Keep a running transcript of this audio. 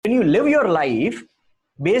when you live your life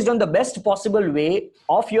based on the best possible way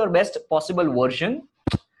of your best possible version,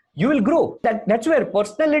 you will grow. That's where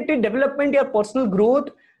personality development, your personal growth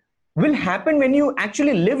will happen when you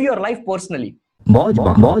actually live your life personally.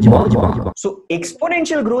 So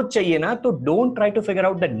exponential growth चाहिए ना, तो don't try to figure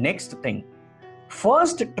out the next thing.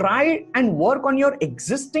 First, try and work on your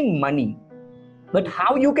existing money. But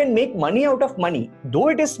how you can make money out of money, though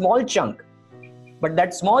it is small chunk. But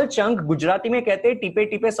that small chunk, Gujarati में कहते हैं टीपे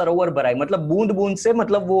टीपे सरोवर भराए, मतलब बूंद बूंद से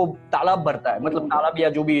मतलब वो तालाब भरता है, मतलब तालाब या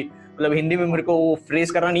जो भी, मतलब हिंदी में मेरे को वो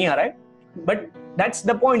फ्रेज करना नहीं आ रहा है, but that's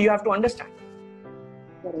the point you have to understand.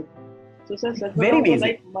 Correct. So sir, very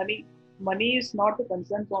basic. Like money is not a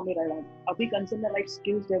concern for me right now. अभी concern है like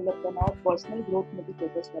skills develop करना और personal growth में भी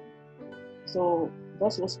focus करना. So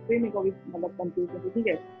बस उस पे मेरे को भी मतलब confusion है, ठीक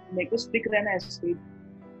है, मेरे को stick रहना है स्टेज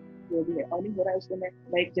जो भी है, अर्निंग हो रहा है उसको मैं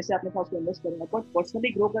like जैसे आपने कहा उसको इन्वेस्ट करूंगा, but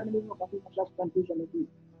personally grow करने में काफी मतलब confusion है,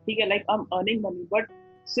 ठीक है, like I'm earning money but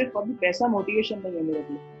सिर्फ अभी पैसा motivation नहीं है मेरे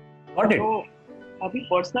लिए. तो अभी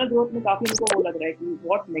personal growth में काफी मेरे को वो लग रहा है कि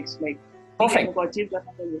what next, like perfect को achieve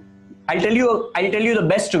करना चाहिए. I'll tell you the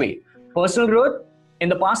best way. Personal growth. In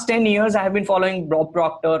the past 10 years, I have been following Bob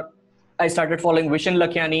Proctor. I started following Vishen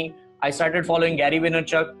Lakhiani. I started following Gary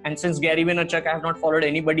Vaynerchuk. And since Gary Vaynerchuk, I have not followed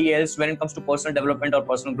anybody else when it comes to personal development or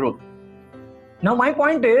personal growth. Now, my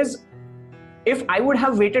point is, if I would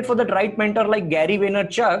have waited for the right mentor like Gary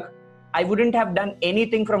Vaynerchuk, I wouldn't have done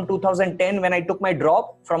anything from 2010 when I took my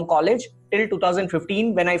drop from college till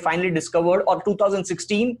 2015 when I finally discovered, or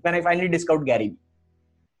 2016 when I finally discovered Gary.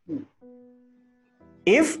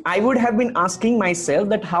 If I would have been asking myself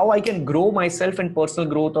that how I can grow myself in personal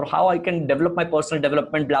growth or how I can develop my personal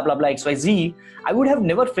development, blah, blah, blah, XYZ, I would have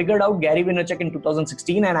never figured out Gary Vaynerchuk in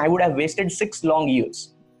 2016 and I would have wasted 6 long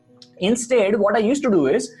years. Instead, what I used to do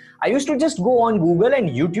is, I used to just go on Google and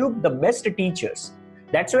YouTube the best teachers.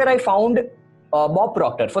 That's where I found Bob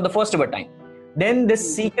Proctor for the first ever time. Then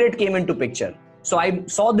this Secret came into picture. So I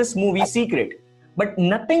saw this movie Secret, but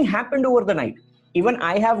nothing happened over the night. Even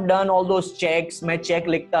I have done all those checks. मैं check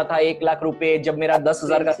लिखता था 1 लाख रुपए जब मेरा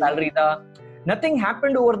 10,000 का salary था. Nothing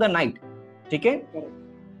happened over the night. ठीक है?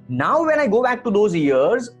 Now when I go back to those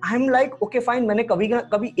years, I'm like, okay fine, मैंने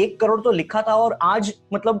कभी 1 करोड़ तो लिखा था और आज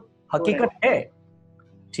मतलब हकीकत है.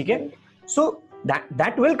 ठीक है? So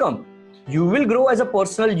that will come. You will grow as a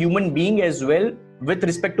personal human being as well with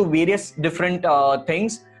respect to various different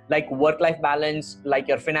things like work-life balance, like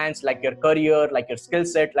your finance, like your career, like your skill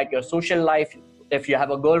set, like your social life. If you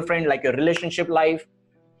have a girlfriend, like your relationship life,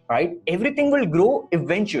 right? Everything will grow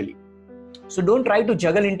eventually. So don't try to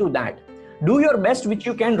juggle into that. Do your best which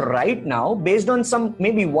you can right now based on some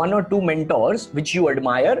maybe 1 or 2 mentors which you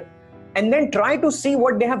admire, and then try to see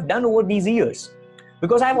what they have done over these years.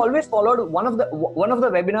 Because I have always followed one of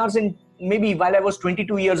the webinars in maybe while I was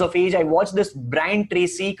 22 years of age. I watched this Brian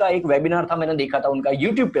Tracy का एक webinar था, मैंने देखा था उनका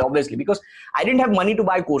YouTube पे, obviously because I didn't have money to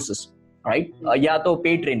buy courses, right? या तो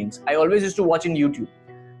paid trainings. I always used to watch in YouTube.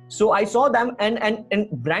 So I saw them and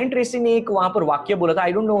Brian Tracy ने एक वहाँ पर वाक्य बोला था.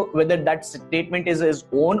 I don't know whether that statement is his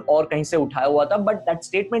own और कहीं से उठाया हुआ था, but that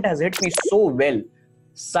statement has hit me so well.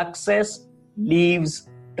 Success leaves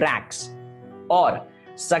tracks, or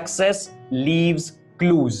success leaves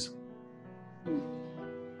clues.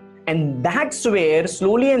 And that's where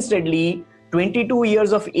slowly and steadily 22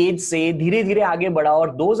 years of age से धीरे धीरे आगे बढ़ा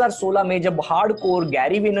और 2016 में जब हार्डकोर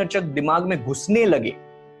गैरी वेनरचक दिमाग में घुसने लगे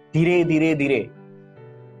धीरे धीरे धीरे,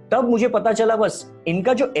 तब मुझे पता चला बस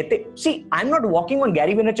इनका जो see, I'm not walking on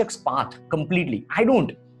Gary Vaynerchuk's path completely. I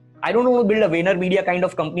don't want to build a VaynerMedia kind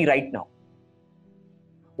of company right now.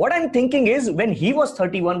 What I'm thinking is, when he was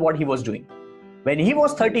 31, what he was doing. When he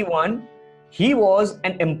was 31, he was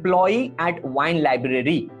an employee at Wine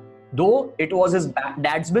Library, though it was his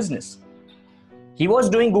dad's business. He was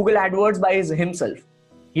doing Google AdWords by himself.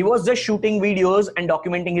 He was just shooting videos and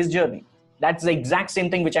documenting his journey. That's the exact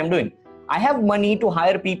same thing which I'm doing. I have money to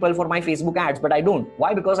hire people for my Facebook ads, but I don't.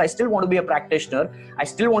 Why? Because I still want to be a practitioner. I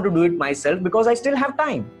still want to do it myself because I still have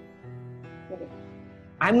time.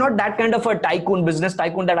 I'm not that kind of a business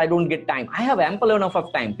tycoon that I don't get time. I have ample enough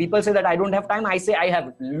of time. People say that I don't have time. I say I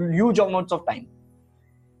have huge amounts of time.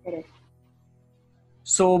 Correct.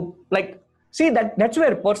 So see, that's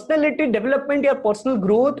where personality development, your personal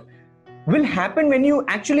growth will happen when you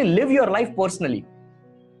actually live your life personally.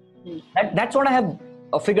 That's what I have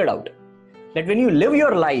figured out. That when you live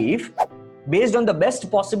your life based on the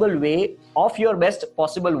best possible way of your best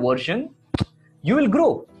possible version, you will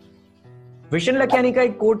grow. Vishen Lakhiani का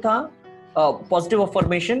एक quote था, positive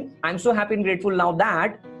affirmation. I'm so happy and grateful now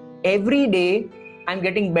that every day I'm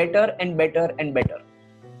getting better and better and better.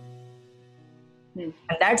 And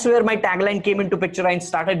that's where my tagline came into picture. I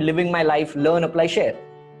started living my life, learn, apply, share.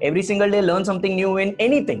 Every single day, learn something new in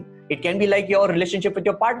anything. It can be like your relationship with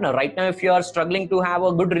your partner. Right now, if you are struggling to have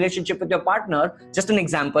a good relationship with your partner, just an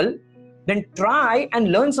example, then try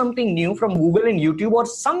and learn something new from Google and YouTube or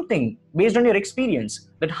something based on your experience.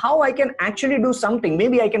 That how I can actually do something.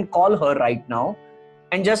 Maybe I can call her right now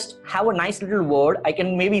and just have a nice little word. I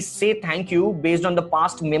can maybe say thank you based on the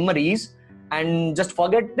past memories and just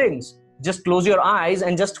forget things. Just close your eyes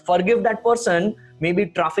and just forgive that person. Maybe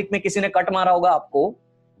traffic में किसी ने cut मारा होगा आपको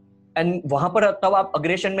and वहां पर तब आप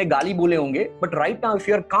aggression में गाली बोले होंगे. But right now, if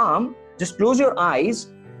you're calm, just close your eyes,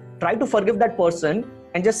 try to forgive that person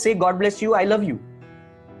and just say, God bless you, I love you.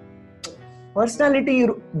 Personality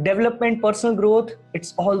development, personal growth,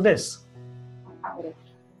 it's all this.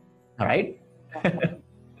 All right?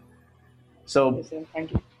 So, Yes, sir.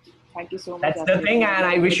 Thank you. Thank you so much. that's the thing, and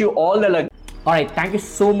I wish you all the luck. All right, thank you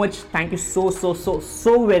so much. Thank you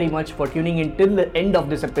so very much for tuning in till the end of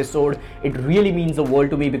this episode. It really means the world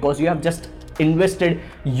to me because you have just invested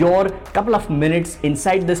your couple of minutes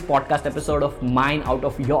inside this podcast episode of mine out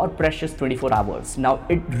of your precious 24 hours. Now,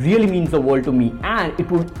 it really means the world to me, and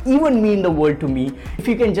it would even mean the world to me if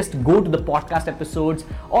you can just go to the podcast episodes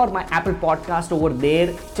or my Apple podcast over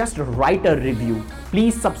there, just write a review.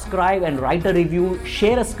 Please subscribe and write a review,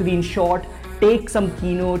 share a screenshot, take some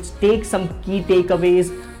keynotes, take some key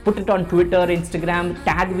takeaways, put it on Twitter, Instagram,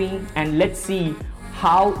 tag me, and let's see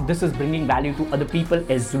how this is bringing value to other people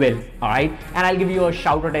as well. All right, and I'll give you a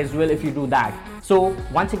shout out as well if you do that. So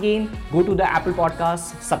once again, go to the Apple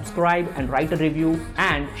Podcasts, subscribe and write a review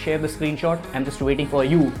and share the screenshot. I'm just waiting for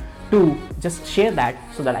you to just share that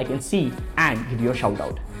so that I can see and give you a shout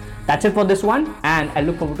out. That's it for this one, and I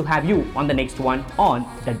look forward to have you on the next one on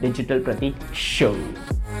the Digital Pratik Show.